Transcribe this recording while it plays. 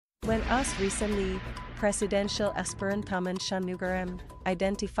When asked recently, presidential aspirant Tharman Shanmugaratnam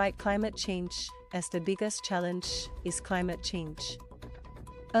identified climate change as the biggest challenge is climate change.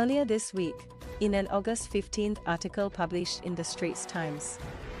 Earlier this week, in an August 15 article published in the Straits Times,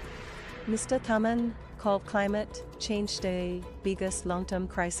 Mr. Tharman called climate change the biggest long-term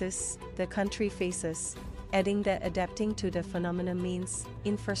crisis the country faces, adding that adapting to the phenomenon means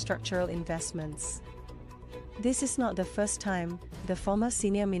infrastructural investments. This is not the first time the former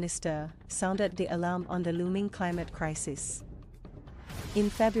senior minister sounded the alarm on the looming climate crisis. In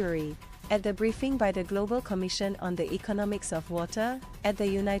February, at the briefing by the Global Commission on the Economics of Water at the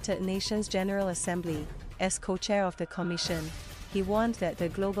United Nations General Assembly, as co-chair of the commission, he warned that the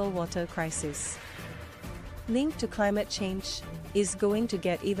global water crisis, linked to climate change, is going to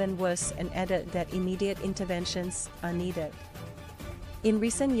get even worse and added that immediate interventions are needed. In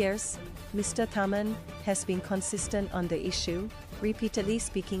recent years, Mr. Tharman has been consistent on the issue, repeatedly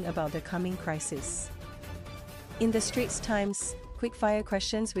speaking about the coming crisis. In the Straits Times, Quickfire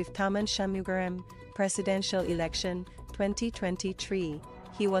Questions with Tharman Shanmugaratnam, Presidential Election 2023,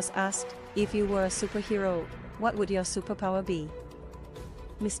 he was asked, if you were a superhero, what would your superpower be?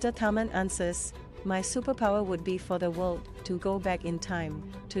 Mr. Tharman answers, my superpower would be for the world to go back in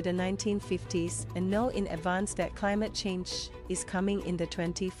time, to the 1950s and know in advance that climate change is coming in the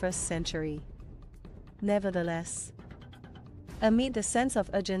 21st century. Nevertheless, amid the sense of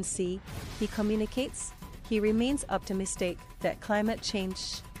urgency he communicates, he remains optimistic that climate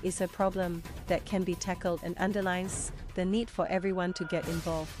change is a problem that can be tackled and underlines the need for everyone to get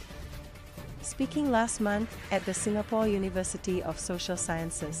involved. Speaking last month at the Singapore University of Social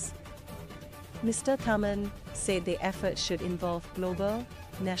Sciences, Mr. Tharman said the effort should involve global,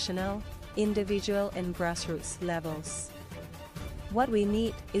 national, individual and grassroots levels. What we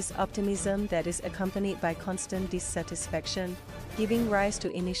need is optimism that is accompanied by constant dissatisfaction, giving rise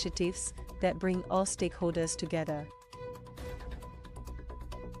to initiatives that bring all stakeholders together.